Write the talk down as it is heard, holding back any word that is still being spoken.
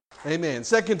Amen.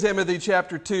 2 Timothy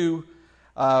chapter 2,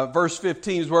 verse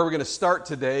 15 is where we're going to start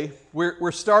today.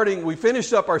 We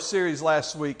finished up our series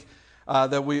last week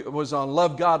that was on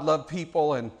love God, love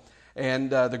people,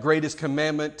 and the greatest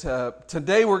commandment.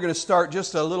 Today we're going to start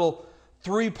just a little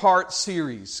 3-part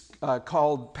series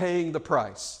called Paying the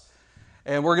Price.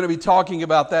 And we're going to be talking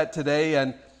about that today.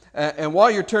 And while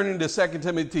you're turning to 2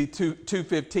 Timothy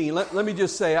 2:15, let me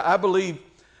just say, I believe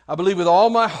with all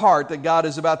my heart that God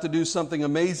is about to do something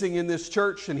amazing in this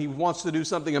church, and He wants to do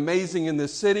something amazing in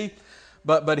this city.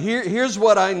 But here's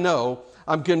what I know.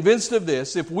 I'm convinced of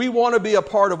this. If we want to be a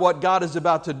part of what God is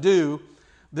about to do,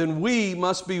 then we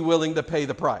must be willing to pay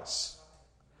the price.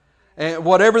 And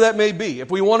whatever that may be. If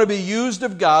we want to be used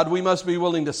of God, we must be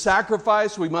willing to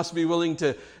sacrifice. We must be willing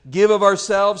to give of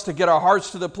ourselves to get our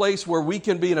hearts to the place where we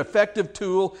can be an effective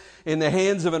tool in the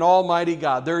hands of an almighty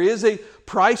God. There is a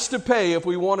price to pay if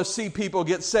we want to see people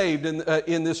get saved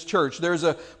in this church. There's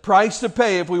a price to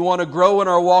pay if we want to grow in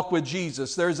our walk with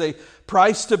Jesus. There's a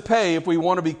price to pay if we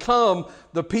want to become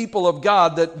the people of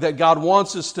God that God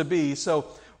wants us to be. So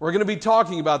we're going to be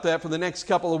talking about that for the next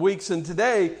couple of weeks. And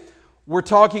today, we're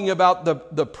talking about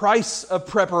the price of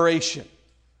preparation.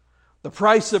 The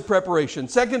price of preparation.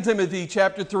 2 Timothy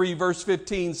chapter 3, verse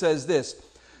 15 says this: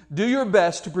 "Do your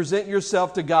best to present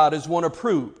yourself to God as one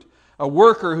approved, a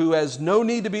worker who has no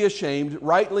need to be ashamed,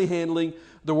 rightly handling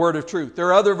the word of truth." There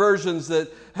are other versions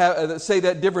that say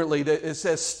that differently. It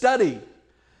says, "Study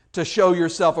to show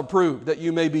yourself approved, that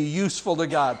you may be useful to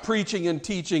God, preaching and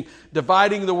teaching,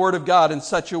 dividing the word of God in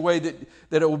such a way that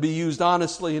it will be used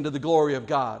honestly into the glory of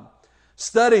God."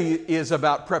 Study is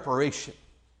about preparation,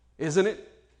 isn't it?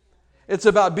 It's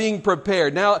about being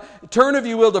prepared. Now, turn, if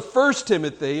you will, to 1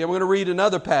 Timothy. I'm going to read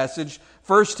another passage.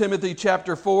 1 Timothy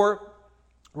chapter 4.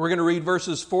 We're going to read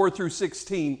verses 6 through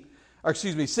 16.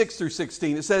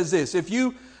 It says this: "If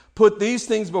you put these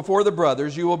things before the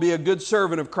brothers, you will be a good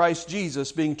servant of Christ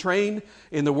Jesus, being trained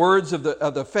in the words of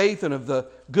the faith and of the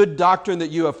good doctrine that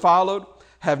you have followed.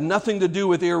 Have nothing to do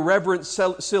with irreverent,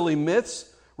 silly myths.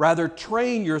 Rather,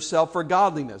 train yourself for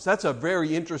godliness." That's a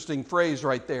very interesting phrase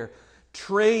right there.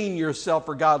 Train yourself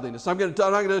for godliness. I'm not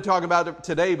going to talk about it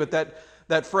today, but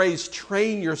that phrase,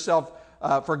 train yourself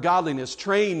for godliness.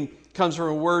 Train comes from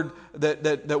a word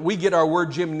that we get our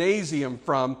word gymnasium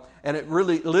from, and it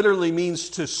really literally means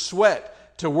to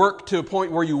sweat, to work to a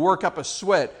point where you work up a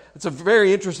sweat. It's a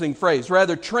very interesting phrase.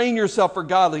 Rather, train yourself for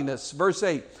godliness. Verse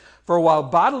 8, "For while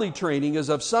bodily training is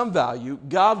of some value,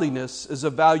 godliness is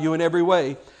of value in every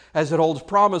way, as it holds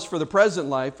promise for the present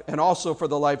life and also for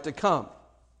the life to come.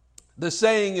 The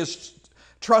saying is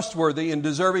trustworthy and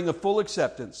deserving of full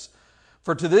acceptance.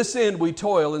 For to this end we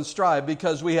toil and strive,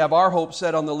 because we have our hope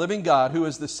set on the living God, who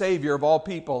is the Savior of all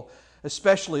people,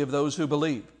 especially of those who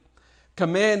believe.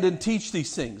 Command and teach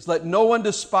these things. Let no one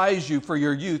despise you for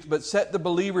your youth, but set the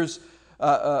believers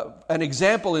an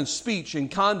example in speech, in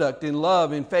conduct, in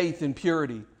love, in faith, in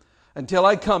purity. Until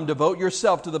I come, devote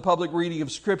yourself to the public reading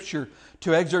of Scripture,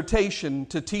 to exhortation,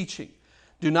 to teaching.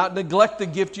 Do not neglect the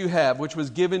gift you have, which was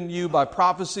given you by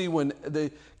prophecy when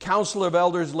the council of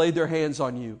elders laid their hands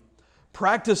on you.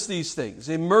 Practice these things.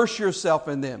 Immerse yourself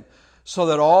in them, so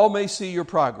that all may see your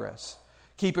progress.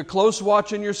 Keep a close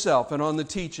watch on yourself and on the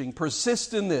teaching.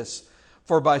 Persist in this,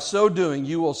 for by so doing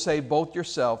you will save both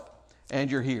yourself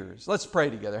and your hearers." Let's pray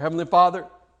together. Heavenly Father,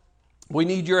 we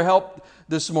need your help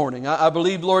this morning. I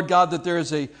believe, Lord God, that there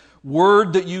is a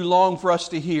word that you long for us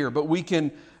to hear, but we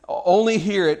can only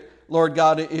hear it, Lord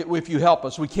God, if you help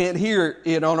us. We can't hear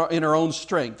it in our own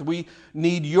strength. We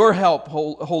need your help,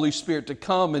 Holy Spirit, to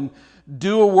come and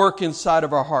do a work inside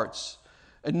of our hearts.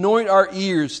 Anoint our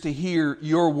ears to hear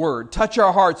your word. Touch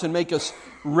our hearts and make us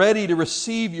ready to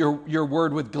receive your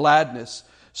word with gladness.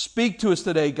 Speak to us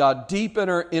today, God, deep in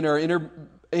our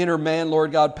inner man,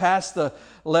 Lord God, past the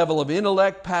level of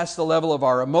intellect, past the level of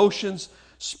our emotions.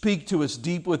 Speak to us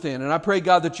deep within. And I pray,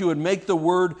 God, that you would make the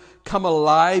word come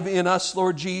alive in us,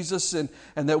 Lord Jesus, and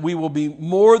that we will be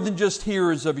more than just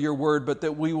hearers of your word, but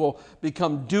that we will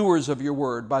become doers of your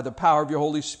word by the power of your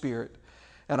Holy Spirit.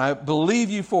 And I believe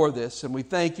you for this, and we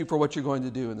thank you for what you're going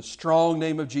to do. In the strong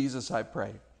name of Jesus, I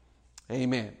pray.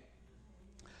 Amen.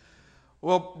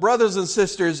 Well, brothers and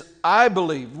sisters, I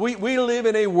believe we live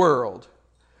in a world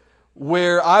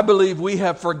where I believe we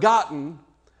have forgotten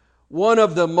one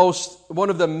of the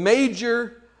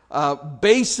major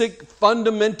basic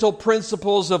fundamental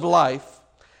principles of life.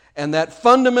 And that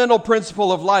fundamental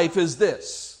principle of life is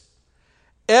this: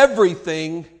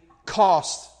 everything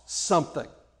costs something.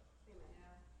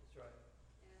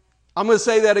 I'm going to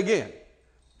say that again.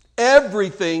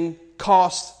 Everything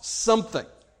costs something.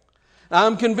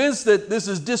 I'm convinced that this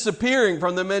is disappearing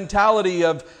from the mentality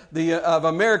of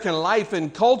American life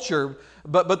and culture,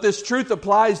 but this truth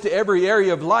applies to every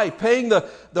area of life. Paying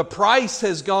the price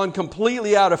has gone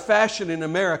completely out of fashion in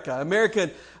America.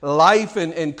 American life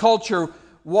and culture,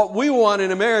 what we want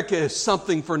in America is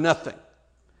something for nothing.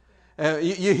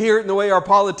 You hear it in the way our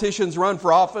politicians run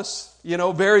for office. You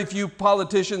know, very few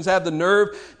politicians have the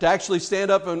nerve to actually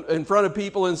stand up in front of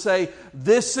people and say,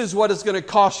 this is what it's going to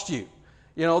cost you.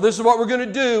 You know, this is what we're going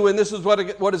to do, and this is what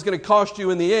it's going to cost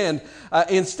you in the end.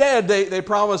 Instead, they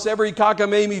promise every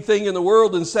cockamamie thing in the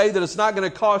world and say that it's not going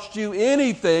to cost you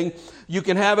anything. You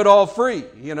can have it all free,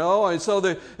 you know. And so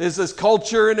there's this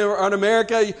culture in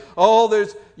America.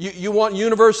 You want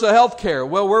universal health care.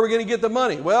 Well, where are we going to get the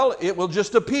money? Well, it will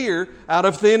just appear out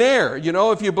of thin air. You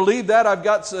know, if you believe that, I've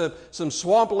got some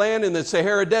swamp land in the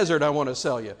Sahara Desert I want to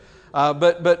sell you.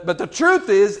 But the truth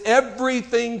is,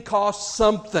 everything costs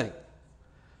something.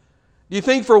 Do you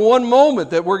think for one moment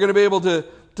that we're going to be able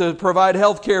to provide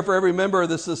health care for every member of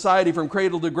the society from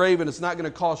cradle to grave and it's not going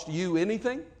to cost you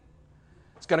anything?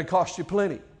 It's going to cost you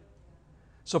plenty.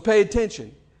 So pay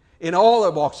attention. In all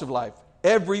the walks of life,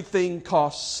 everything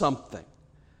costs something.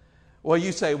 Well,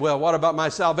 you say, well, what about my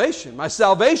salvation? My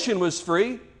salvation was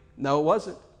free. No, it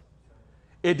wasn't.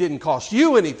 It didn't cost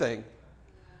you anything,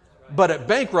 but it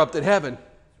bankrupted heaven.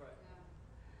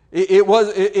 It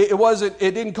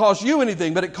didn't cost you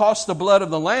anything, but it cost the blood of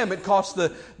the Lamb. It cost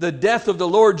the death of the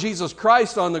Lord Jesus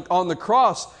Christ on the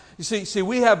cross. You see,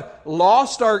 we have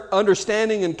lost our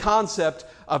understanding and concept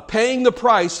of paying the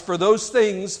price for those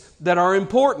things that are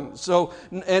important. So,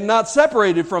 and not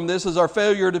separated from this is our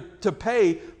failure to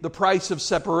pay the price of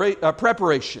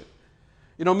preparation.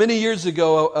 You know, many years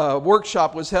ago, a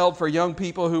workshop was held for young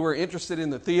people who were interested in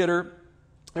the theater.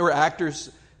 There were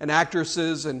actors and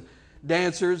actresses and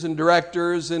dancers and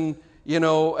directors and,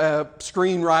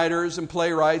 screenwriters and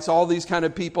playwrights. All these kind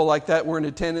of people like that were in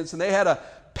attendance. And they had a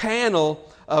panel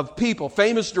of people,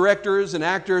 famous directors and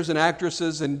actors and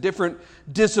actresses in different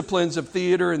disciplines of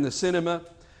theater and the cinema.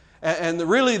 And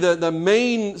the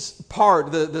main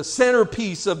part, the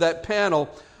centerpiece of that panel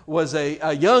was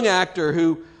a young actor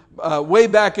who, way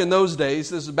back in those days,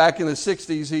 this is back in the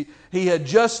 60s, he had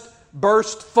just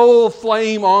burst full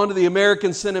flame onto the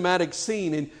American cinematic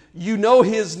scene. And you know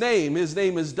his name. His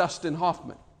name is Dustin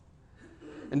Hoffman.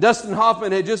 And Dustin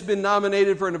Hoffman had just been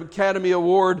nominated for an Academy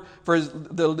Award for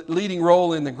the leading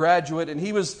role in The Graduate. And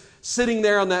he was sitting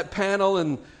there on that panel,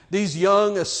 and these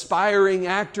young, aspiring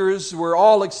actors were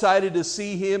all excited to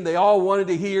see him. They all wanted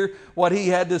to hear what he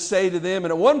had to say to them.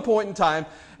 And at one point in time,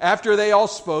 after they all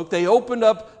spoke, they opened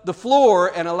up the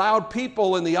floor and allowed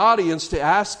people in the audience to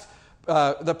ask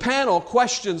the panel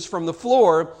questions from the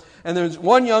floor. And there's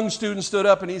one young student stood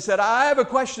up and he said, I have a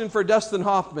question for Dustin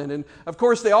Hoffman. And of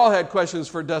course they all had questions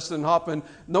for Dustin Hoffman.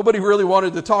 Nobody really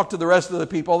wanted to talk to the rest of the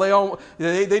people.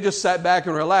 They just sat back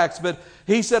and relaxed. But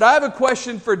he said, I have a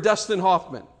question for Dustin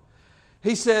Hoffman.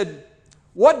 He said,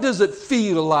 what does it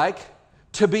feel like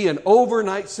to be an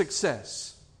overnight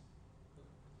success?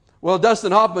 Well,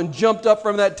 Dustin Hoffman jumped up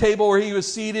from that table where he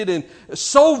was seated, and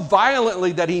so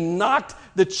violently that he knocked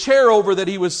the chair over that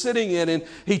he was sitting in, and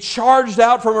he charged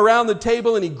out from around the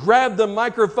table and he grabbed the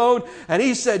microphone and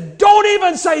he said, don't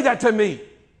even say that to me.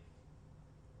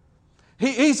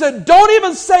 He said, don't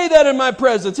even say that in my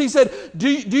presence. He said, do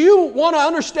you want to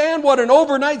understand what an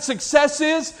overnight success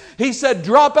is? He said,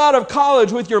 drop out of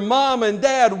college with your mom and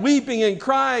dad weeping and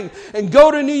crying and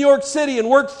go to New York City and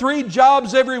work 3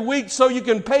 jobs every week so you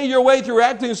can pay your way through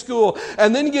acting school,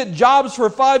 and then get jobs for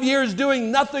 5 years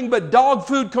doing nothing but dog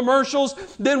food commercials,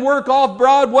 then work off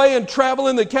Broadway and travel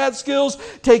in the Catskills,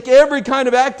 take every kind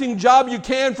of acting job you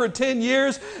can for 10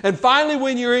 years, and finally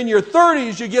when you're in your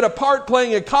 30s, you get a part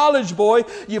playing a college boy.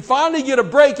 You finally get a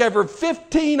break after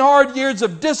 15 hard years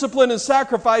of discipline and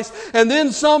sacrifice, and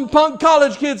then some punk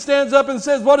college kid stands up and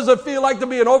says, what does it feel like to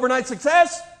be an overnight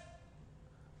success?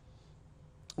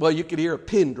 Well, you could hear a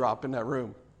pin drop in that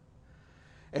room.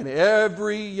 And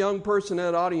every young person in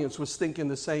that audience was thinking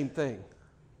the same thing.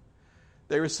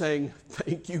 They were saying,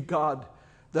 thank you, God,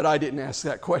 that I didn't ask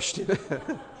that question.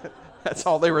 That's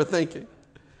all they were thinking.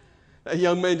 That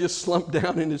young man just slumped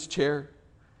down in his chair.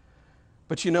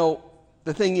 But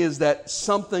the thing is that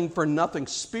something for nothing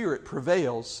spirit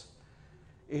prevails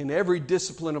in every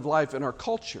discipline of life in our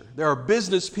culture. There are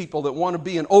business people that want to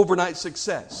be an overnight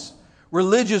success.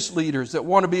 Religious leaders that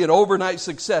want to be an overnight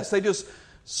success. They just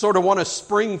sort of want to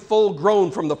spring full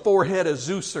grown from the forehead of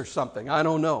Zeus or something. I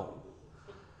don't know.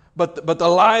 but the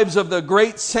lives of the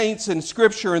great saints in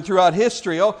Scripture and throughout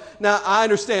history. Oh, now I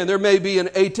understand there may be an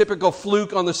atypical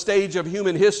fluke on the stage of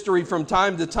human history from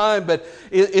time to time, but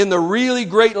in the really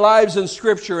great lives in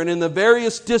Scripture and in the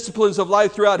various disciplines of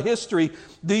life throughout history,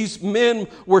 these men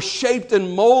were shaped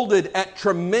and molded at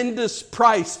tremendous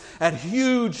price, at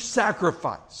huge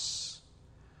sacrifice.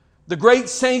 The great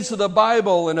saints of the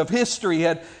Bible and of history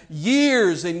had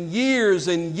years and years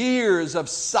and years of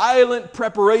silent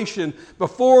preparation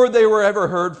before they were ever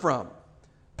heard from.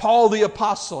 Paul the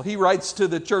Apostle, he writes to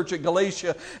the church at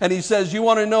Galatia and he says, you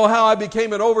want to know how I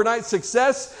became an overnight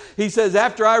success? He says,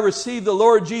 after I received the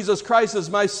Lord Jesus Christ as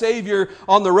my Savior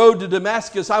on the road to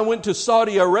Damascus, I went to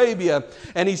Saudi Arabia.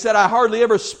 And he said, I hardly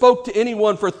ever spoke to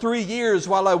anyone for 3 years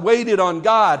while I waited on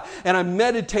God. And I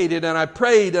meditated and I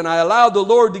prayed and I allowed the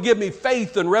Lord to give me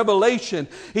faith and revelation.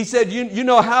 He said, you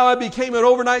know how I became an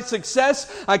overnight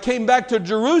success? I came back to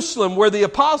Jerusalem where the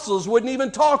apostles wouldn't even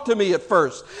talk to me at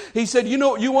first. He said,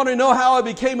 you want to know how I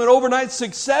became an overnight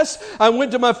success? I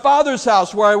went to my father's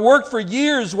house where I worked for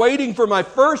years waiting for my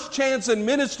first chance in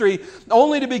ministry,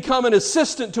 only to become an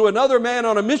assistant to another man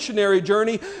on a missionary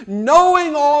journey,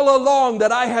 knowing all along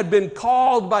that I had been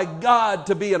called by God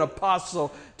to be an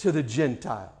apostle to the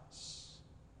Gentiles.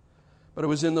 But it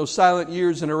was in those silent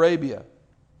years in Arabia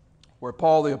where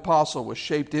Paul the Apostle was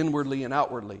shaped inwardly and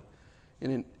outwardly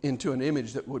into an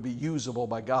image that would be usable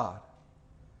by God.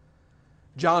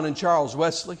 John and Charles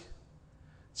Wesley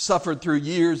suffered through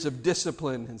years of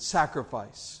discipline and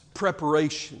sacrifice,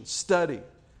 preparation, study.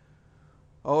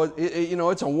 Oh,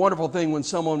 it's a wonderful thing when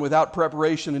someone without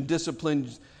preparation and discipline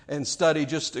and study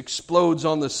just explodes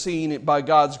on the scene by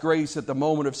God's grace at the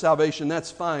moment of salvation. That's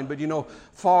fine, but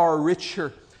far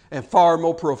richer and far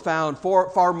more profound,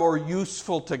 far more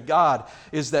useful to God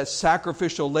is that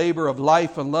sacrificial labor of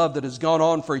life and love that has gone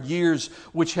on for years,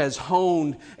 which has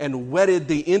honed and whetted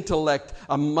the intellect,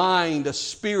 a mind, a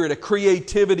spirit, a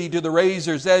creativity to the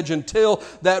razor's edge until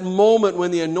that moment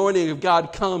when the anointing of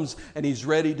God comes and He's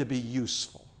ready to be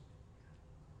useful.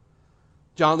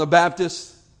 John the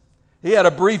Baptist, he had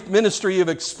a brief ministry of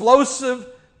explosive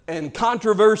and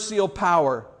controversial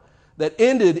power that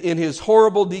ended in his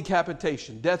horrible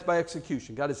decapitation, death by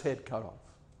execution, got his head cut off.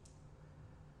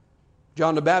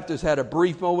 John the Baptist had a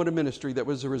brief moment of ministry that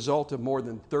was the result of more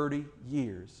than 30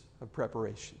 years of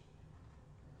preparation.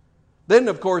 Then,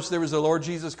 of course, there was the Lord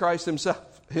Jesus Christ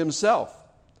himself.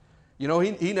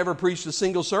 He never preached a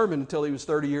single sermon until he was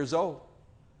 30 years old.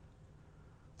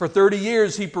 For 30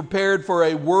 years, he prepared for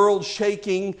a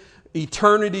world-shaking,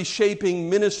 eternity-shaping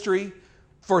ministry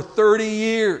for 30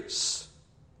 years.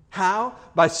 How?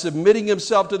 By submitting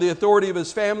himself to the authority of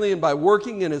his family and by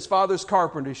working in his father's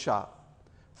carpentry shop.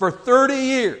 For 30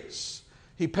 years,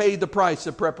 he paid the price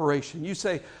of preparation. You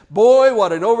say, boy,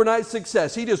 what an overnight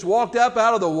success. He just walked up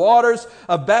out of the waters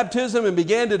of baptism and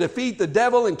began to defeat the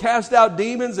devil and cast out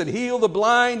demons and heal the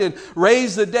blind and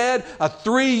raise the dead. A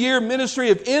 3-year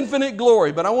ministry of infinite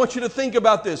glory. But I want you to think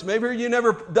about this. Maybe you've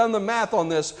never done the math on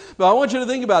this, but I want you to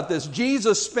think about this.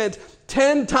 Jesus spent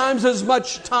 10 times as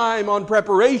much time on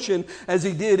preparation as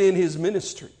He did in His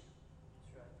ministry.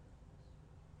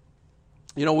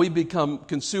 We become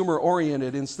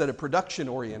consumer-oriented instead of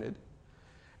production-oriented.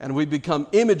 And we become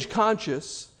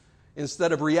image-conscious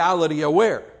instead of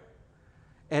reality-aware.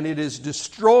 And it is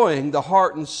destroying the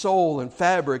heart and soul and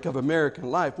fabric of American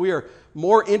life. We are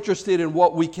more interested in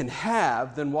what we can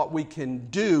have than what we can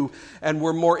do. And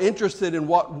we're more interested in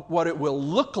what it will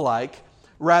look like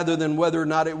rather than whether or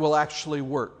not it will actually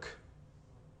work.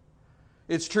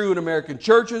 It's true in American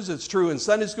churches, it's true in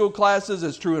Sunday school classes,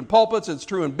 it's true in pulpits, it's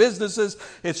true in businesses,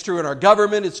 it's true in our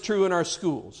government, it's true in our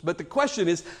schools. But the question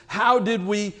is, how did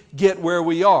we get where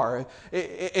we are?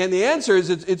 And the answer is,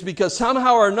 it's because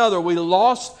somehow or another we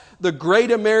lost the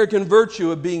great American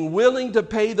virtue of being willing to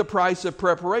pay the price of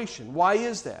preparation. Why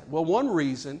is that? Well, one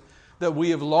reason that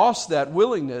we have lost that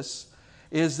willingness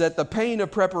is that the pain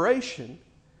of preparation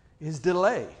is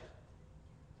delay.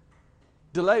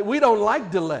 Delay. We don't like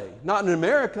delay. Not in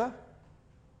America.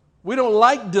 We don't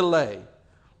like delay.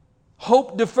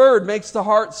 Hope deferred makes the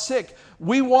heart sick.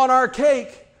 We want our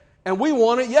cake and we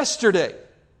want it yesterday.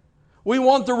 We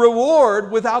want the reward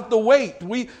without the wait.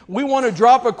 We want to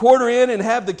drop a quarter in and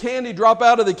have the candy drop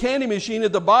out of the candy machine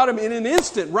at the bottom in an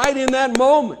instant, right in that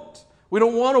moment. We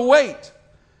don't want to wait.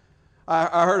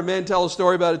 I heard a man tell a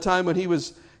story about a time when he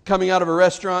was coming out of a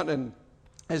restaurant, and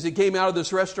as he came out of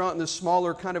this restaurant in this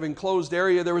smaller kind of enclosed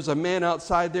area, there was a man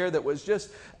outside there that was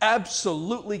just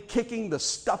absolutely kicking the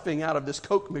stuffing out of this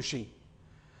Coke machine.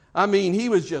 I mean, he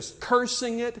was just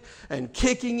cursing it and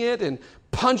kicking it and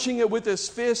punching it with his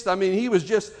fist. I mean, he was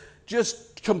just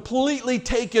just completely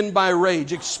taken by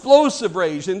rage, explosive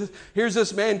rage. And here's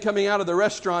this man coming out of the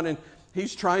restaurant, and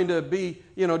he's trying to be,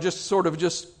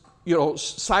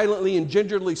 silently and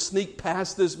gingerly sneak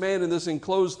past this man in this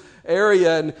enclosed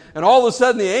area. And all of a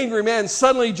sudden, the angry man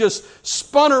suddenly just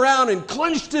spun around and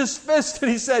clenched his fist,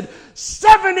 and he said,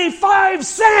 75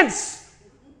 cents!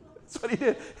 That's what he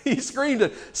did. He screamed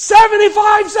it,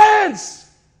 75 cents!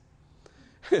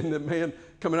 And the man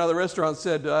coming out of the restaurant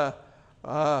said,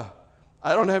 I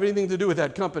don't have anything to do with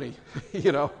that company,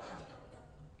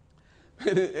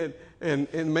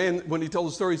 And man, when he told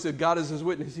the story, he said, God is his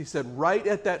witness. He said, right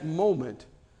at that moment,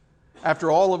 after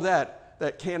all of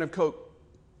that can of Coke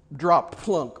dropped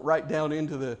plunk right down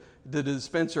into the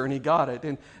dispenser, and he got it.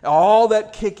 And all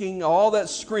that kicking, all that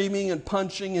screaming and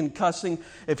punching and cussing,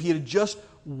 if he had just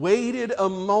waited a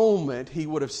moment, he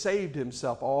would have saved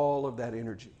himself all of that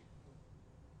energy.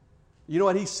 You know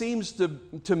what? He seems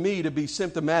to me to be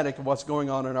symptomatic of what's going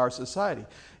on in our society.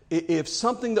 If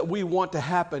something that we want to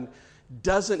happen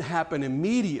doesn't happen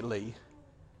immediately,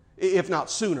 if not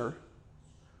sooner,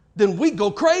 then we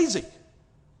go crazy,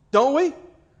 don't we?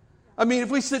 I mean, if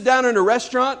we sit down in a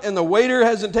restaurant and the waiter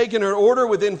hasn't taken an order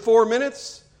within 4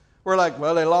 minutes, we're like,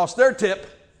 well, they lost their tip.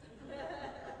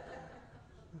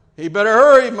 He better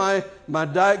hurry. My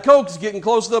Diet Coke's getting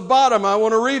close to the bottom. I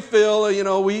want a refill.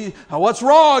 What's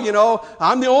wrong?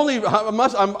 I'm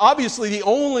obviously the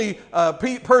only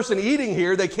person eating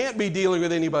here. They can't be dealing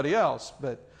with anybody else.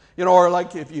 But or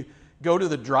like if you go to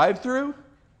the drive-thru,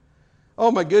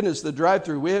 oh my goodness, the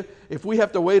drive-thru. If we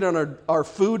have to wait on our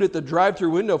food at the drive-thru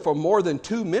window for more than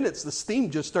 2 minutes, the steam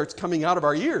just starts coming out of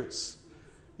our ears.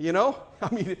 2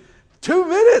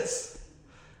 minutes.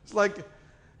 It's like,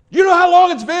 you know how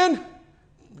long it's been?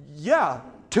 Yeah,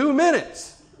 2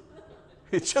 minutes.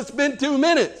 It's just been 2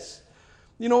 minutes.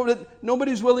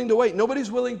 Nobody's willing to wait. Nobody's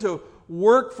willing to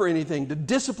work for anything, to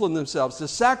discipline themselves, to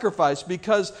sacrifice,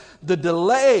 because the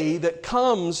delay that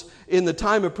comes in the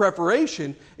time of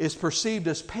preparation is perceived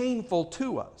as painful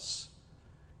to us.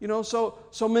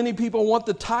 So many people want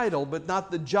the title, but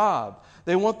not the job.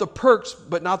 They want the perks,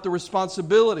 but not the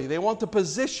responsibility. They want the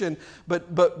position,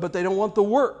 but they don't want the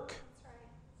work.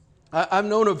 I've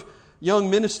known of young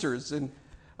ministers and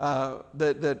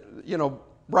that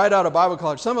right out of Bible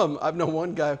college. Some of them, I've known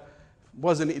one guy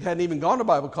hadn't even gone to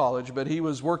Bible college, but he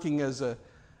was working as a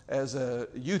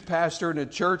youth pastor in a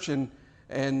church,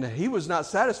 and he was not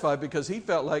satisfied because he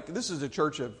felt like this is a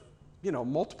church of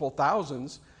multiple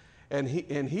thousands, and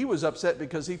he was upset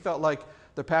because he felt like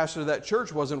the pastor of that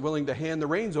church wasn't willing to hand the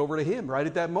reins over to him right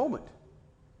at that moment.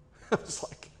 I was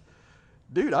like,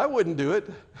 dude, I wouldn't do it.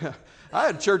 I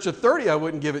had a church of 30, I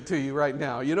wouldn't give it to you right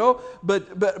now,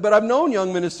 But I've known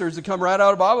young ministers that come right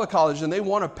out of Bible college and they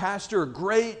want to pastor a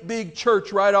great big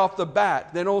church right off the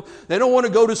bat. They don't want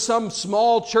to go to some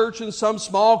small church in some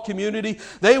small community.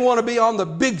 They want to be on the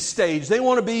big stage. They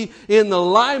want to be in the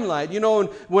limelight. And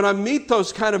when I meet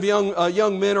those kind of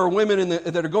young men or women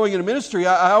that are going into ministry,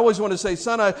 I always want to say,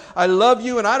 son, I love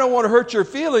you and I don't want to hurt your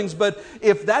feelings, but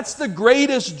if that's the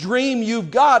greatest dream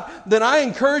you've got, then I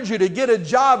encourage you to get a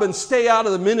job and stay out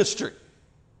of the ministry.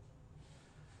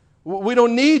 We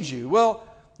don't need you. Well,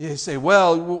 you say,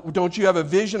 well, don't you have a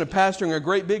vision of pastoring a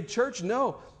great big church?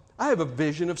 No, I have a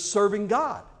vision of serving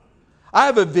God. I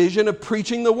have a vision of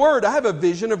preaching the Word. I have a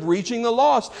vision of reaching the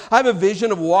lost. I have a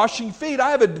vision of washing feet. I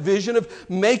have a vision of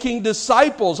making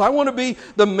disciples. I want to be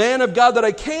the man of God that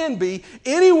I can be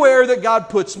anywhere that God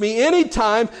puts me,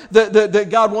 anytime that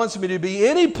God wants me to be,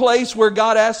 any place where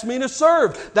God asks me to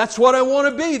serve. That's what I want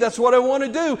to be. That's what I want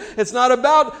to do. It's not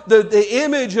about the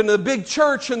image and the big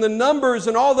church and the numbers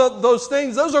and all those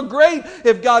things. Those are great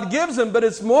if God gives them, but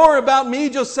it's more about me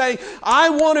just saying, I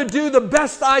want to do the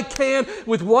best I can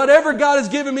with whatever God has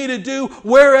given me to do,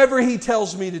 wherever He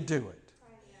tells me to do it.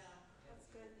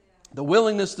 The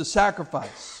willingness to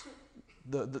sacrifice,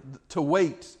 to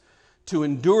wait, to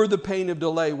endure the pain of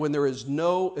delay when there is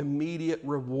no immediate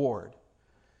reward.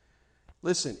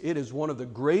 Listen, it is one of the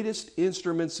greatest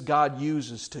instruments God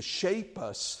uses to shape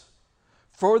us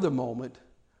for the moment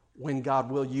when God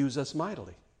will use us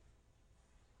mightily.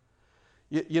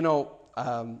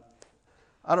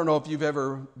 I don't know if you've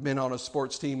ever been on a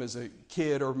sports team as a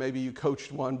kid, or maybe you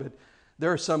coached one, but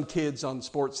there are some kids on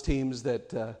sports teams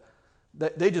that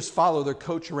they just follow their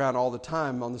coach around all the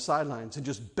time on the sidelines and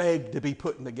just beg to be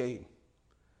put in the game.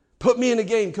 Put me in the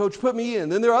game, coach, put me in.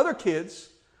 Then there are other kids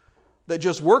that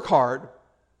just work hard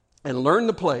and learn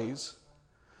the plays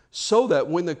so that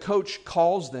when the coach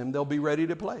calls them, they'll be ready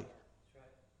to play.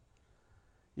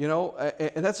 You know,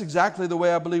 and that's exactly the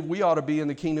way I believe we ought to be in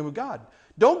the kingdom of God.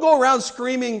 Don't go around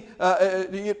screaming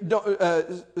to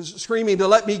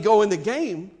let me go in the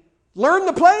game. Learn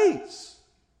the plays.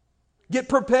 Get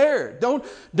prepared.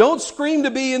 Don't scream to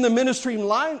be in the ministry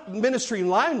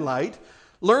limelight.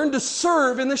 Learn to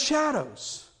serve in the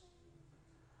shadows.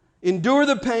 Endure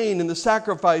the pain and the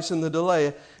sacrifice and the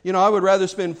delay. You know, I would rather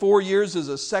spend 4 years as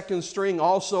a second string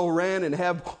also-ran and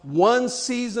have one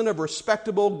season of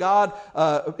respectable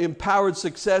God-empowered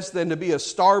success than to be a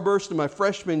starburst in my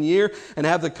freshman year and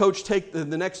have the coach take the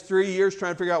next 3 years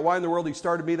trying to figure out why in the world he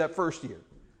started me that first year.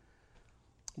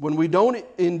 When we don't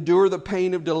endure the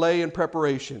pain of delay and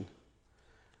preparation,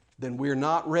 then we're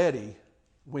not ready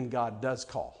when God does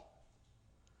call.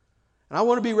 And I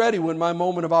want to be ready when my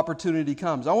moment of opportunity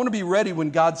comes. I want to be ready when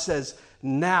God says,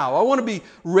 now. I want to be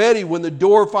ready when the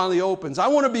door finally opens. I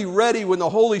want to be ready when the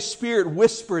Holy Spirit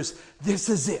whispers, this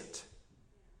is it.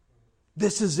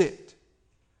 This is it.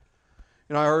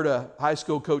 You know, I heard a high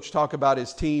school coach talk about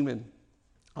his team, and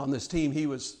on this team he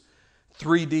was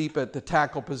 3 deep at the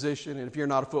tackle position. And if you're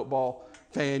not a football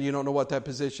fan, you don't know what that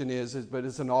position is, but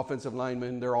it's an offensive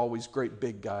lineman. They're always great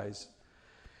big guys.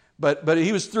 But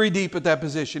he was 3 deep at that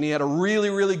position. He had a really,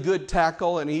 really good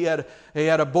tackle, and he had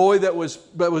a boy that was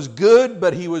good,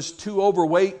 but he was too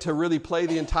overweight to really play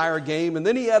the entire game. And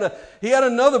then he had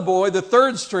another boy, the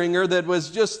third stringer, that was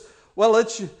just, well,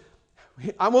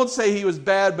 I won't say he was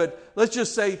bad, but let's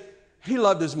just say he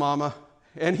loved his mama,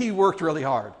 and he worked really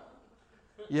hard,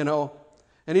 you know.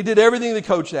 And he did everything the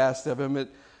coach asked of him.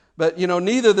 But, you know,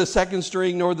 neither the second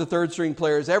string nor the third string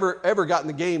players ever got in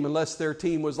the game unless their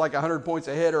team was like 100 points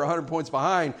ahead or 100 points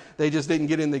behind. They just didn't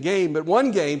get in the game. But one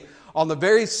game, on the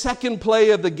very second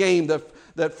play of the game,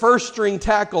 that first string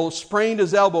tackle sprained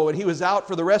his elbow and he was out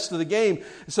for the rest of the game.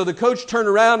 So the coach turned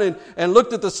around and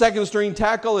looked at the second string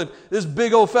tackle, and this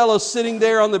big old fellow sitting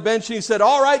there on the bench, and he said,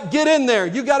 all right, get in there.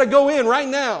 You got to go in right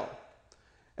now.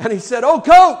 And he said, oh,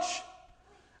 coach,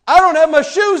 I don't have my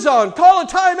shoes on. Call a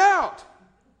timeout.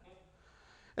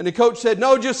 And the coach said,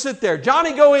 no, just sit there.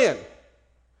 Johnny, go in.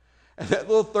 And that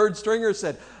little third stringer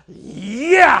said,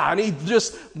 yeah. And he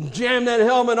just jammed that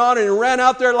helmet on and ran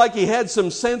out there like he had some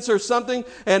sense or something.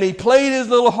 And he played his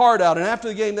little heart out. And after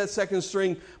the game, that second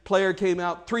string player came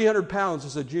out 300 pounds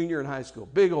as a junior in high school.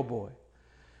 Big old boy.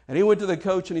 And he went to the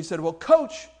coach and he said, well,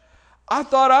 coach, I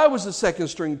thought I was the second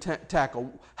string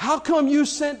tackle. How come you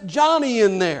sent Johnny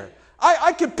in there?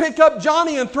 I could pick up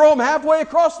Johnny and throw him halfway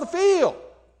across the field.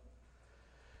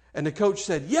 And the coach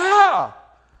said, yeah,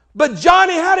 but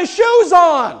Johnny had his shoes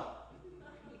on.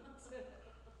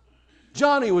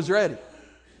 Johnny was ready.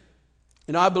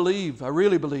 And I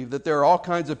really believe that there are all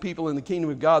kinds of people in the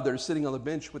kingdom of God that are sitting on the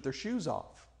bench with their shoes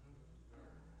off,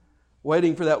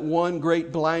 waiting for that one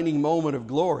great blinding moment of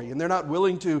glory. And they're not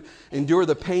willing to endure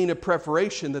the pain of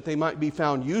preparation that they might be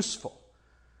found useful.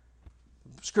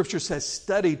 Scripture says,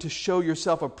 study to show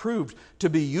yourself approved, to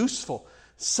be useful.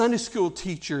 Sunday school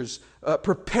teachers,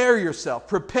 prepare yourself,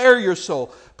 prepare your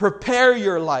soul, prepare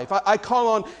your life. I call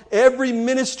on every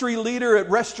ministry leader at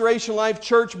Restoration Life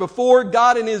Church before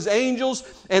God and His angels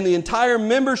and the entire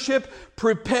membership.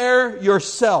 Prepare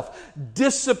yourself.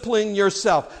 Discipline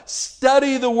yourself.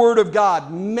 Study the Word of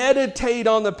God. Meditate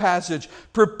on the passage.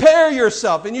 Prepare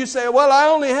yourself. And you say, well, I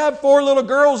only have 4 little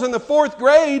girls in the 4th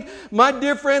grade. My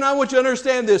dear friend, I want you to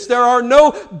understand this. There are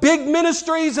no big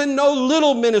ministries and no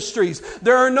little ministries.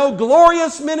 There are no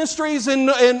glorious ministries and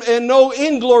no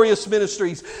inglorious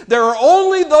ministries. There are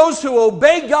only those who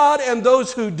obey God and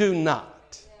those who do not.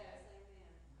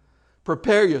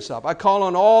 Prepare yourself. I call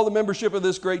on all the membership of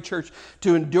this great church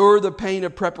to endure the pain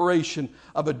of preparation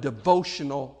of a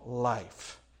devotional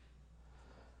life.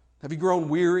 Have you grown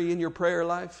weary in your prayer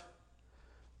life?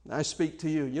 I speak to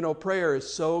you. You know, prayer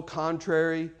is so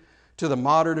contrary to the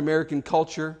modern American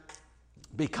culture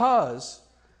because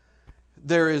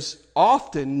there is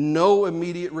often no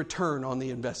immediate return on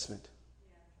the investment.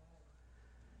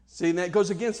 See, and that goes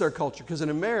against our culture because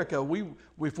in America,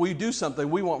 if we do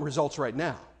something, we want results right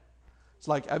now. It's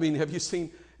like, I mean, have you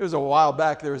seen, it was a while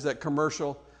back, there was that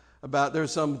commercial about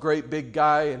there's some great big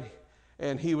guy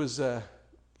and he was going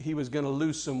to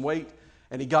lose some weight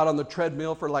and he got on the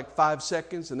treadmill for like 5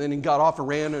 seconds and then he got off and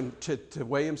ran to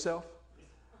weigh himself.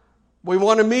 We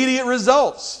want immediate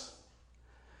results.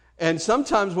 And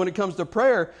sometimes when it comes to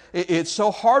prayer, it's so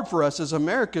hard for us as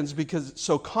Americans because it's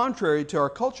so contrary to our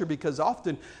culture because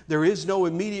often there is no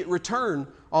immediate return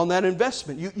on that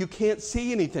investment. You can't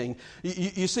see anything.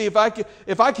 You see, if I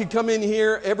could come in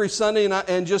here every Sunday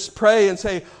and just pray and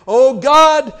say, "Oh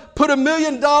God, put $1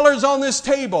 million on this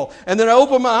table," and then I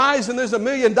open my eyes and there's $1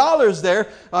 million there.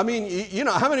 I mean, you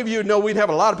know, how many of you know we'd have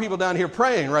a lot of people down here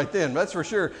praying right then? That's for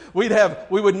sure. We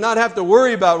would not have to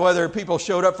worry about whether people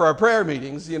showed up for our prayer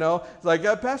meetings. You know, it's like,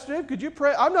 Pastor Dave, could you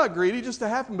pray? I'm not greedy, just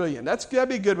 $500,000. That'd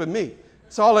be good with me.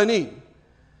 That's all I need.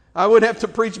 I wouldn't have to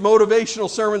preach motivational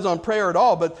sermons on prayer at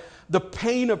all, but the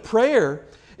pain of prayer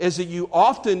is that you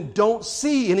often don't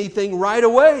see anything right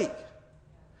away.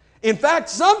 In fact,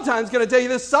 sometimes, going to tell you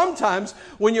this, sometimes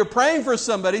when you're praying for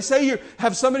somebody, say you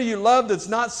have somebody you love that's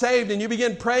not saved and you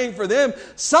begin praying for them,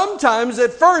 sometimes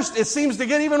at first it seems to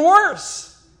get even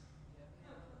worse.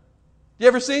 You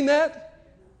ever seen that?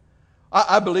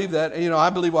 I believe that. You know,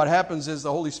 I believe what happens is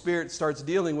the Holy Spirit starts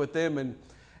dealing with them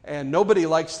and nobody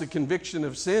likes the conviction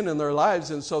of sin in their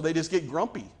lives, and so they just get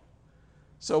grumpy.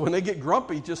 So when they get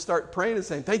grumpy, just start praying and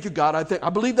saying, "Thank you, God. I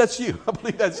believe that's you. I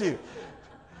believe that's you."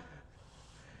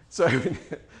 So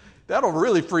that'll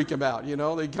really freak them out. You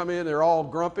know, they come in, they're all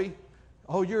grumpy.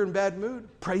 "Oh, you're in bad mood?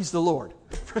 Praise the Lord."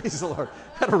 Praise the Lord.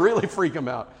 That'll really freak them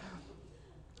out.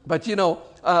 But you know,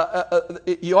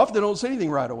 you often don't say anything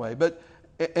right away.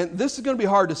 And this is going to be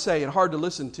hard to say and hard to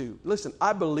listen to. Listen,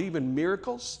 I believe in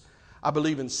miracles. I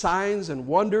believe in signs and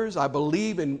wonders. I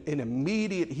believe in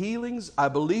immediate healings. I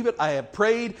believe it. I have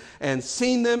prayed and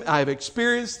seen them. I have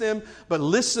experienced them. But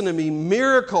listen to me,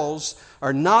 miracles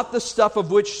are not the stuff of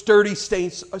which sturdy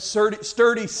saints,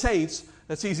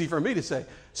 that's easy for me to say,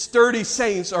 sturdy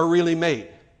saints are really made.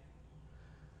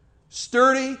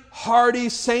 Sturdy, hardy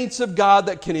saints of God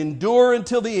that can endure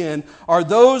until the end are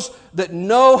those that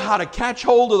know how to catch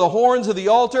hold of the horns of the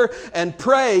altar and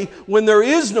pray when there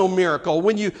is no miracle,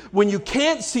 when you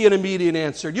can't see an immediate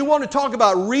answer. You want to talk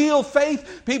about real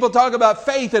faith? People talk about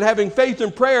faith and having faith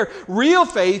in prayer. Real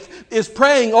faith is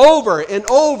praying over and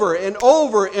over and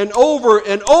over and over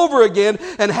and over again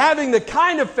and having the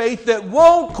kind of faith that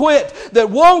won't quit, that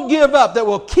won't give up, that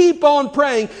will keep on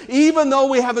praying even though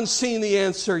we haven't seen the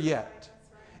answer yet.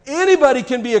 Anybody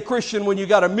can be a Christian when you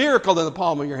got a miracle in the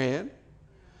palm of your hand.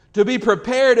 To be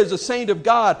prepared as a saint of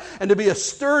God and to be a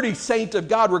sturdy saint of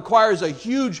God requires a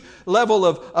huge level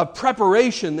of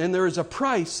preparation, and there is a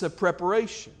price of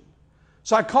preparation.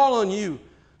 So I call on you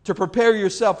to prepare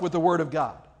yourself with the Word of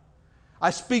God. I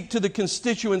speak to the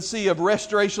constituency of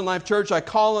Restoration Life Church. I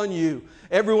call on you,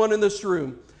 everyone in this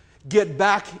room, get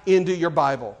back into your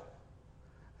Bible.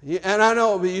 And I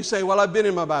know you say, "Well, I've been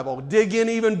in my Bible." Dig in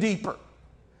even deeper.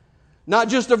 Not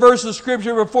just a verse of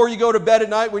Scripture before you go to bed at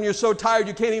night when you're so tired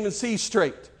you can't even see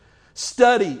straight.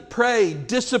 Study, pray,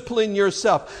 discipline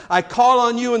yourself. I call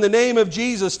on you in the name of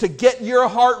Jesus to get your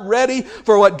heart ready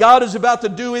for what God is about to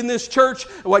do in this church,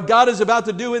 what God is about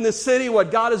to do in this city, what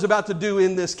God is about to do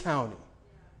in this county.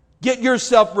 Get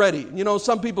yourself ready. You know,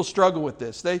 some people struggle with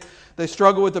this. They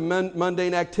struggle with the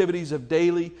mundane activities of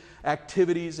daily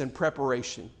activities and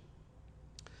preparation.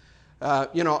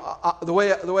 The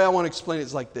way I want to explain it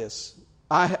is like this.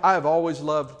 I have always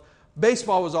loved,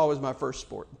 baseball was always my first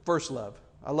love.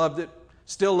 I loved it,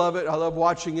 still love it. I love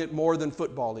watching it more than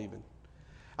football even.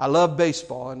 I love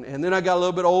baseball. And then I got a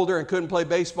little bit older and couldn't play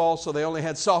baseball, so they only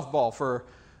had softball for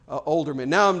older men.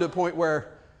 Now I'm to the point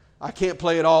where I can't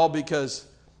play at all because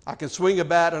I can swing a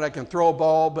bat and I can throw a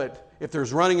ball, but if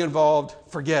there's running involved,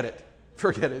 forget it.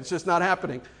 Forget it. It's just not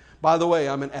happening. By the way,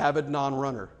 I'm an avid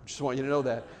non-runner. I just want you to know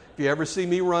that. If you ever see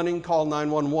me running, call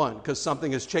 911 because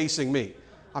something is chasing me.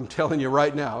 I'm telling you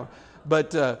right now.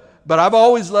 But I've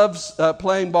always loved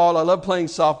playing ball. I love playing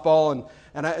softball.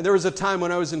 And there was a time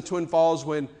when I was in Twin Falls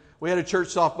when we had a church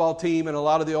softball team and a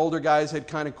lot of the older guys had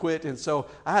kind of quit. And so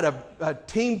I had a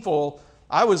team full.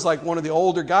 I was like one of the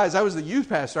older guys. I was the youth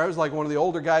pastor. I was like one of the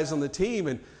older guys on the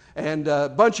team. And a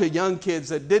bunch of young kids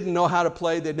that didn't know how to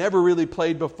play. They'd never really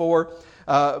played before.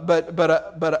 But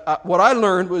what I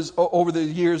learned was over the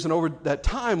years and over that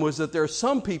time was that there are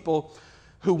some people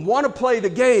who want to play the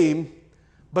game,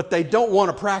 but they don't want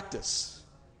to practice.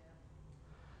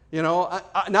 You know,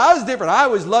 now I was different. I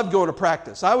always loved going to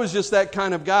practice. I was just that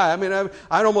kind of guy. I mean,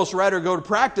 I'd almost rather go to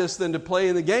practice than to play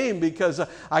in the game because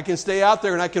I can stay out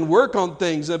there and I can work on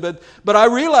things. But I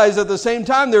realized at the same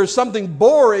time there's something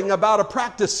boring about a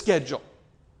practice schedule.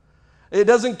 It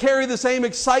doesn't carry the same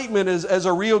excitement as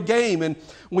a real game. And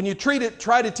when you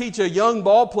try to teach a young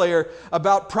ball player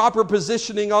about proper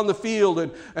positioning on the field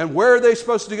and where they're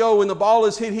supposed to go when the ball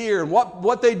is hit here and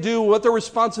what they do, what their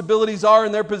responsibilities are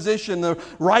in their position, the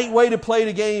right way to play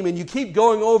the game, and you keep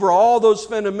going over all those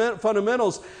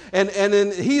fundamentals. And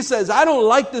then he says, "I don't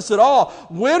like this at all.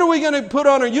 When are we going to put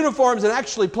on our uniforms and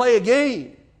actually play a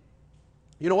game?"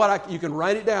 You know what? You can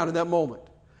write it down in that moment.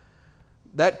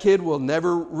 That kid will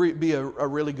never be a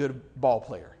really good ball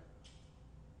player.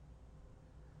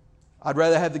 I'd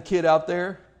rather have the kid out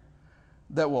there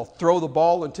that will throw the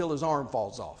ball until his arm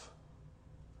falls off.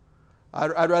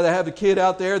 I'd rather have the kid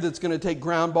out there that's going to take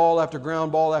ground ball after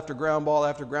ground ball after ground ball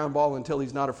after ground ball until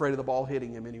he's not afraid of the ball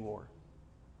hitting him anymore.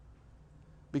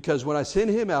 Because when I send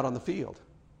him out on the field,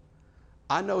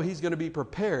 I know he's going to be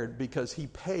prepared because he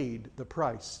paid the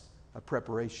price of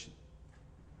preparation.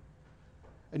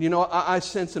 And you know, I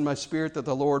sense in my spirit that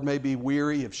the Lord may be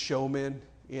weary of showmen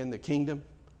in the kingdom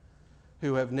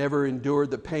who have never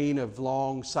endured the pain of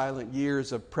long, silent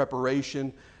years of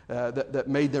preparation that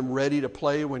made them ready to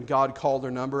play when God called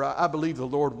their number. I believe the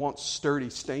Lord wants sturdy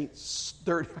saints.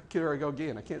 Here I go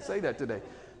again. I can't say that today.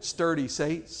 Sturdy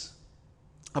saints.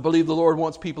 I believe the Lord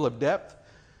wants people of depth,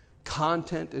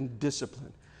 content, and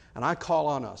discipline. And I call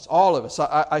on us, all of us.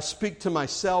 I speak to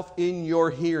myself in your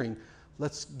hearing.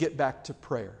 Let's get back to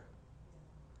prayer.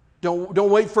 Don't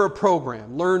wait for a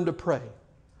program. Learn to pray.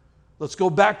 Let's go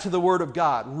back to the Word of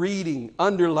God, reading,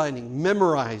 underlining,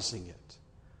 memorizing it.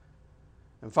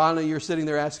 And finally, you're sitting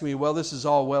there asking me, well, this is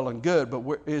all well and good,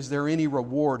 but is there any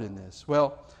reward in this?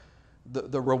 Well,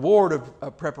 the reward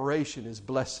of preparation is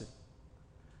blessing.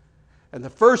 And the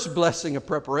first blessing of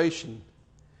preparation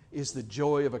is the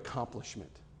joy of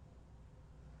accomplishment.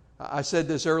 I said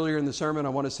this earlier in the sermon. I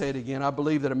want to say it again. I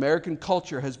believe that American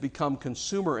culture has become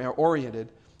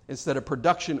consumer-oriented instead of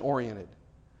production-oriented.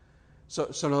 So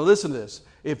now listen to this.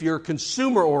 If you're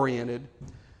consumer-oriented,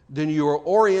 then you are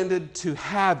oriented to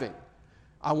having.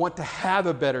 I want to have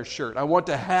a better shirt. I want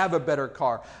to have a better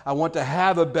car. I want to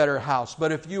have a better house.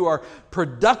 But if you are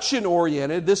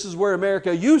production-oriented, this is where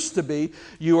America used to be,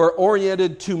 you are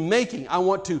oriented to making. I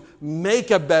want to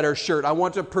make a better shirt. I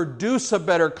want to produce a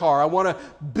better car. I want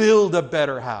to build a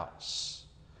better house.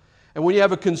 And when you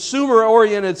have a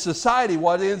consumer-oriented society,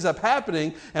 what ends up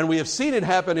happening, and we have seen it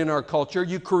happen in our culture,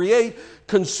 you create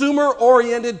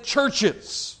consumer-oriented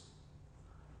churches.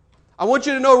 I want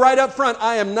you to know right up front,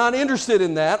 I am not interested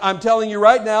in that. I'm telling you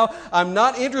right now, I'm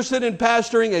not interested in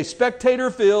pastoring a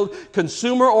spectator-filled,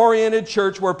 consumer-oriented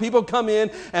church where people come in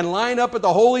and line up at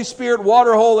the Holy Spirit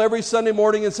water hole every Sunday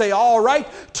morning and say, all right,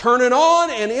 turn it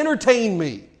on and entertain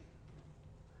me.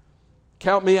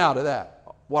 Count me out of that.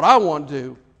 What I want to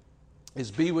do is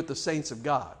be with the saints of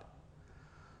God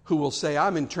who will say,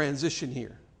 I'm in transition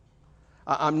here.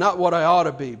 I'm not what I ought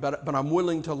to be, but I'm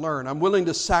willing to learn. I'm willing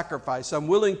to sacrifice. I'm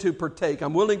willing to partake.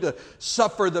 I'm willing to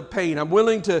suffer the pain. I'm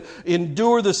willing to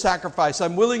endure the sacrifice.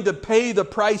 I'm willing to pay the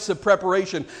price of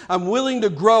preparation. I'm willing to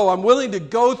grow. I'm willing to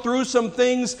go through some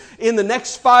things in the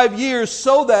next 5 years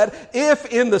so that if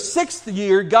in the 6th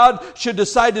year God should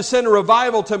decide to send a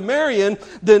revival to Marion,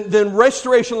 then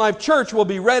Restoration Life Church will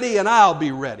be ready and I'll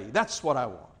be ready. That's what I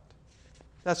want.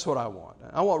 That's what I want.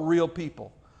 I want real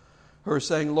people who are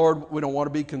saying, Lord, we don't want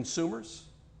to be consumers.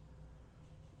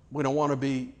 We don't want to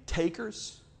be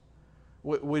takers.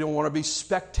 We don't want to be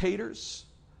spectators.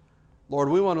 Lord,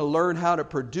 we want to learn how to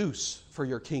produce for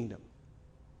your kingdom.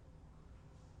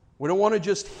 We don't want to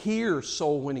just hear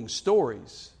soul-winning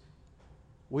stories.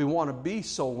 We want to be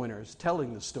soul winners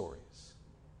telling the stories.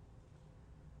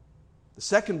 The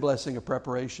second blessing of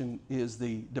preparation is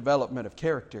the development of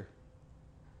character.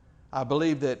 I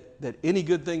believe that any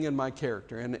good thing in my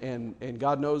character, and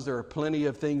God knows there are plenty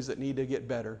of things that need to get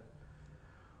better,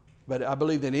 but I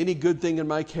believe that any good thing in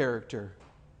my character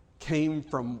came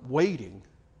from waiting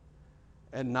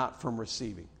and not from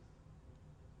receiving.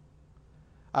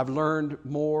 I've learned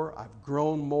more, I've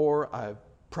grown more, I've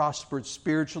prospered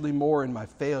spiritually more in my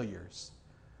failures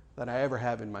than I ever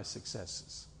have in my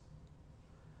successes.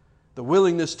 The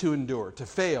willingness to endure, to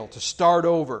fail, to start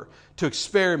over, to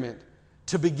experiment,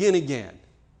 to begin again,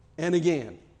 and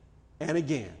again, and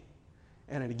again,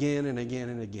 and again, and again,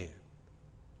 and again.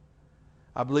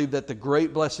 I believe that the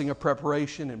great blessing of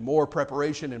preparation and more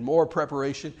preparation and more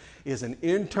preparation is an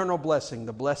internal blessing,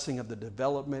 the blessing of the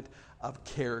development of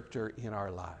character in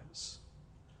our lives.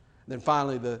 And then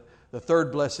finally, the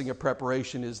third blessing of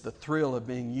preparation is the thrill of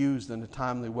being used in a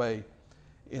timely way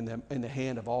in the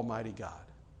hand of Almighty God.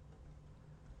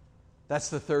 That's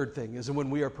the third thing, is when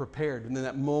we are prepared and then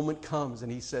that moment comes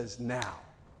and He says, now.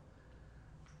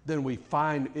 Then we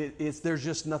find there's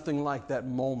just nothing like that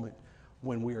moment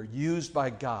when we are used by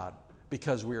God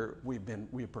because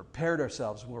we've prepared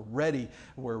ourselves, we're ready,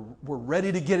 we're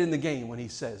ready to get in the game when He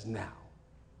says, now.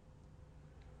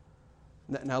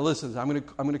 Now listen, I'm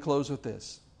going to close with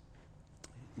this.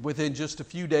 Within just a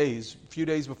few days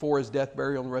before His death,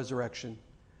 burial, and resurrection,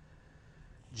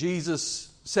 Jesus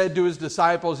said to His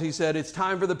disciples, He said, it's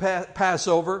time for the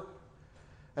Passover.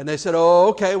 And they said, oh,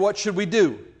 okay, what should we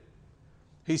do?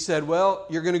 He said, well,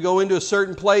 you're going to go into a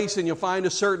certain place and you'll find a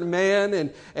certain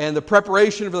man, and the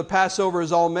preparation for the Passover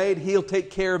is all made. He'll take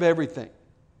care of everything.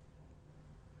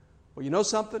 Well, you know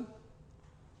something?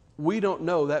 We don't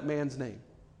know that man's name.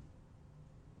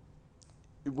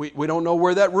 We don't know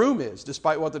where that room is,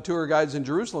 despite what the tour guides in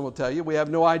Jerusalem will tell you. We have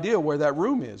no idea where that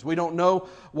room is. We don't know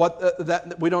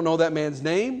we don't know that man's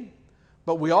name.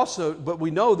 But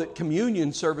we know that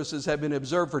communion services have been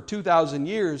observed for 2,000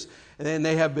 years, and then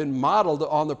they have been modeled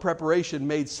on the preparation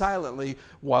made silently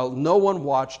while no one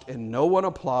watched and no one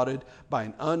applauded by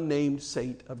an unnamed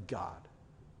saint of God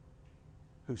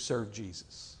who served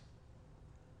Jesus.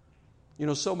 You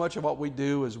know, so much of what we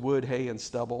do is wood, hay, and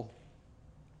stubble.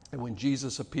 And when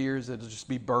Jesus appears, it'll just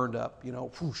be burned up,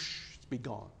 whoosh, it's be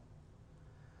gone.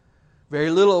 Very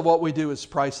little of what we do is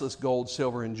priceless gold,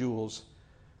 silver, and jewels.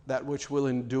 That which will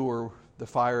endure the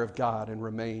fire of God and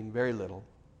remain, very little.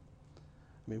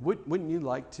 I mean, wouldn't you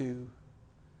like to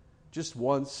just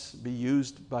once be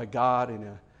used by God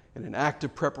in an act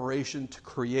of preparation to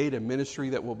create a ministry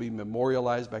that will be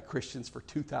memorialized by Christians for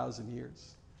 2,000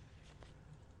 years?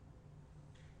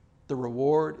 The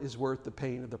reward is worth the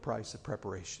pain of the price of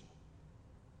preparation.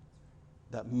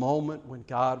 That moment when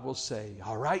God will say,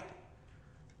 all right,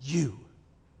 you,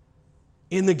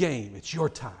 in the game, it's your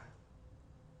time.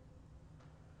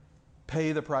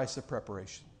 Pay the price of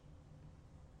preparation.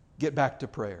 Get back to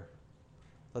prayer.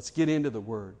 Let's get into the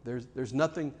Word. There's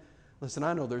nothing, listen,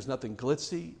 I know there's nothing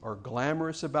glitzy or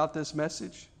glamorous about this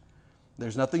message.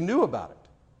 There's nothing new about it.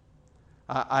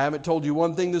 I haven't told you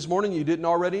one thing this morning you didn't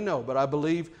already know, but I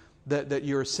believe that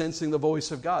you're sensing the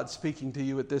voice of God speaking to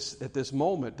you at this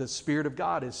moment. The Spirit of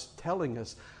God is telling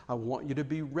us, I want you to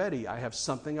be ready. I have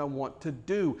something I want to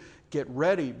do. Get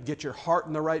ready. Get your heart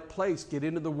in the right place. Get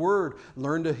into the Word.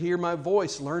 Learn to hear my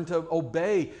voice. Learn to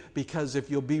obey. Because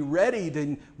if you'll be ready,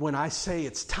 then when I say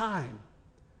it's time,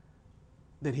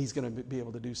 then He's going to be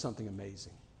able to do something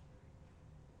amazing.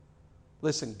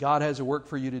 Listen, God has a work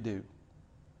for you to do.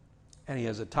 And He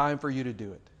has a time for you to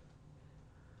do it.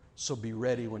 So be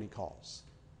ready when He calls.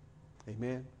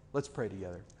 Amen. Let's pray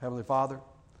together. Heavenly Father,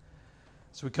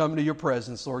 as we come into your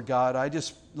presence, Lord God, I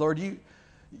just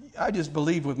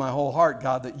believe with my whole heart,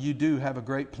 God, that you do have a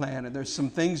great plan. And there's some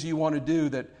things you want to do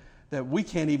that we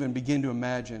can't even begin to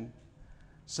imagine.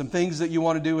 Some things that you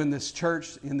want to do in this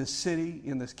church, in this city,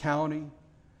 in this county.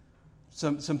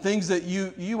 Some things that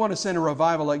you want to send a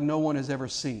revival like no one has ever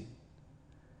seen.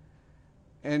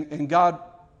 And God,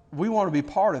 we want to be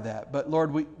part of that. But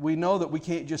Lord, we know that we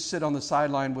can't just sit on the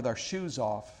sideline with our shoes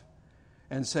off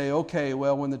and say, okay,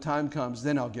 well, when the time comes,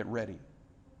 then I'll get ready.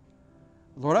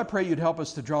 Lord, I pray you'd help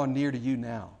us to draw near to you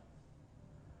now.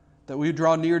 That we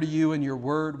draw near to you in your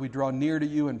word. We draw near to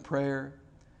you in prayer.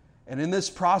 And in this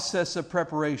process of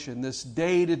preparation, this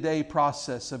day-to-day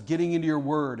process of getting into your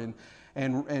word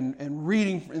and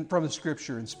reading from the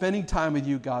Scripture and spending time with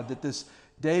you, God, that this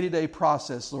day-to-day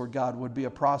process, Lord God, would be a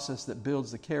process that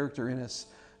builds the character in us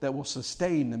that will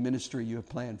sustain the ministry you have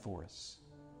planned for us.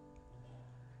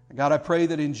 God, I pray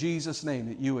that in Jesus' name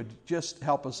that you would just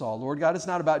help us all. Lord God, it's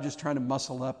not about just trying to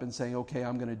muscle up and saying, okay,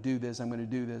 I'm going to do this, I'm going to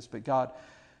do this. But God,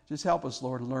 just help us,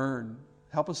 Lord, learn.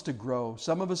 Help us to grow.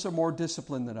 Some of us are more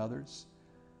disciplined than others.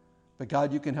 But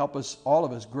God, you can help us, all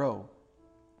of us, grow.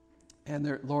 And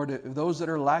there, Lord, those that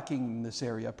are lacking in this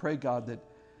area, I pray, God, that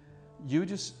you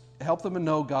just help them to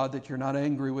know, God, that you're not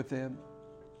angry with them.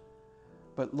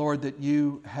 But Lord, that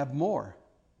you have more.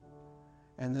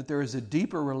 And that there is a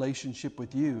deeper relationship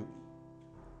with you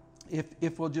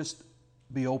if we'll just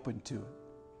be open to it.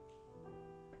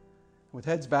 With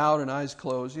heads bowed and eyes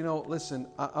closed, listen,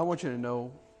 I want you to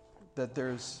know that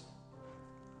this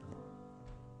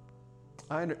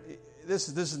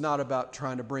is not about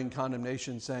trying to bring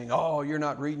condemnation, saying, oh, you're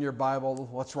not reading your Bible,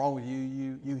 what's wrong with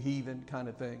you heathen kind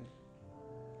of thing.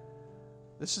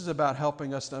 This is about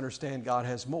helping us to understand God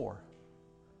has more.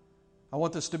 I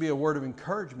want this to be a word of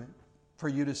encouragement for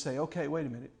you to say, okay, wait a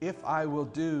minute. If I will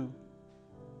do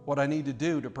what I need to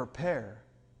do to prepare,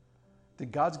 then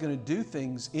God's going to do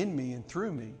things in me and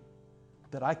through me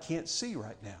that I can't see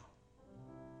right now.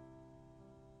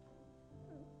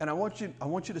 And I want you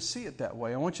to see it that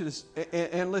way. I want you to,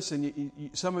 and listen,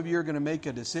 some of you are going to make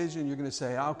a decision. You're going to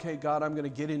say, okay, God, I'm going to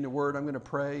get into Word. I'm going to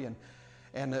pray.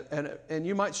 And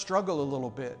you might struggle a little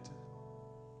bit.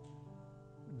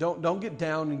 Don't get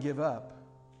down and give up.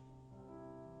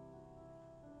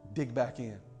 Dig back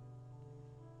in.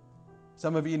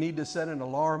 Some of you need to set an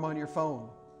alarm on your phone,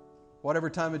 whatever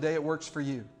time of day it works for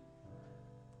you.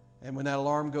 And when that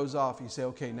alarm goes off, you say,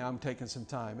 okay, now I'm taking some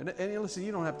time. And listen,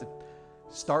 you don't have to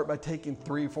start by taking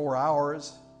 3-4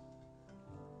 hours.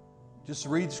 Just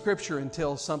read Scripture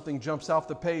until something jumps off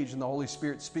the page and the Holy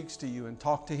Spirit speaks to you, and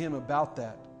talk to Him about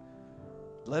that.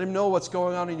 Let Him know what's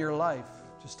going on in your life.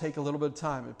 Just take a little bit of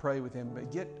time and pray with Him,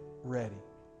 but get ready.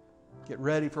 Get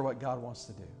ready for what God wants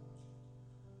to do.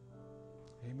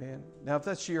 Amen. Now, if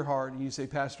that's your heart and you say,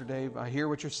 Pastor Dave, I hear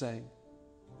what you're saying.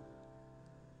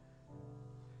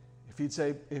 If you'd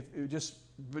say,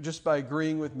 just by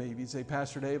agreeing with me, if you'd say,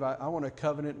 Pastor Dave, I want a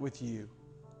covenant with you,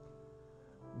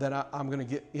 that I'm going to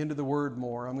get into the Word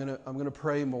more. I'm going to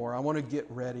pray more. I want to get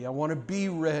ready. I want to be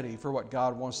ready for what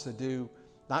God wants to do,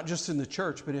 not just in the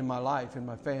church, but in my life, in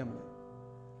my family.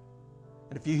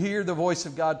 And if you hear the voice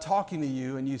of God talking to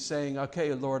you and you saying,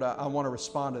 okay, Lord, I want to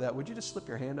respond to that, would you just slip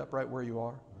your hand up right where you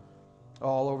are?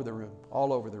 All over the room,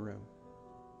 all over the room.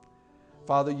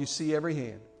 Father, you see every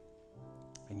hand,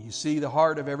 and you see the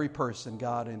heart of every person,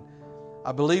 God. And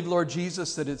I believe, Lord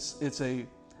Jesus, that this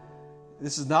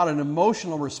is not an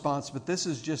emotional response, but this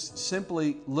is just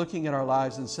simply looking at our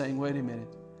lives and saying, wait a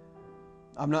minute,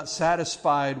 I'm not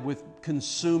satisfied with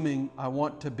consuming. I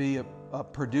want to be a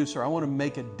producer. I want to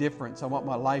make a difference. I want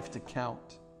my life to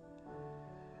count.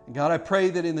 And God, I pray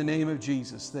that in the name of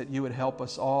Jesus that you would help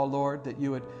us all, Lord, that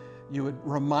you would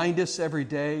remind us every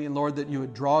day, and Lord, that you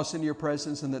would draw us into your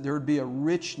presence, and that there would be a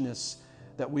richness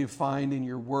that we find in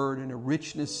your word, and a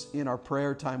richness in our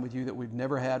prayer time with you that we've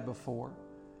never had before.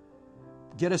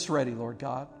 Get us ready, Lord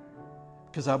God,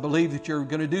 because I believe that you're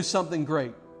going to do something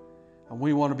great, and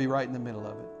we want to be right in the middle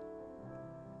of it.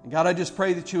 And God, I just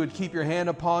pray that you would keep your hand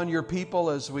upon your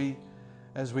people as we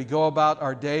go about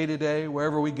our day today,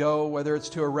 wherever we go, whether it's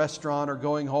to a restaurant or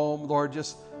going home. Lord,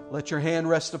 just let your hand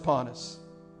rest upon us.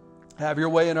 Have your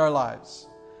way in our lives.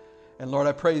 And Lord,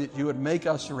 I pray that you would make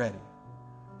us ready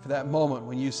for that moment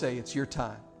when you say it's your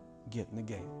time. Get in the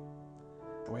game.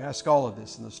 And we ask all of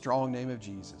this in the strong name of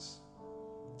Jesus.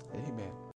 Amen.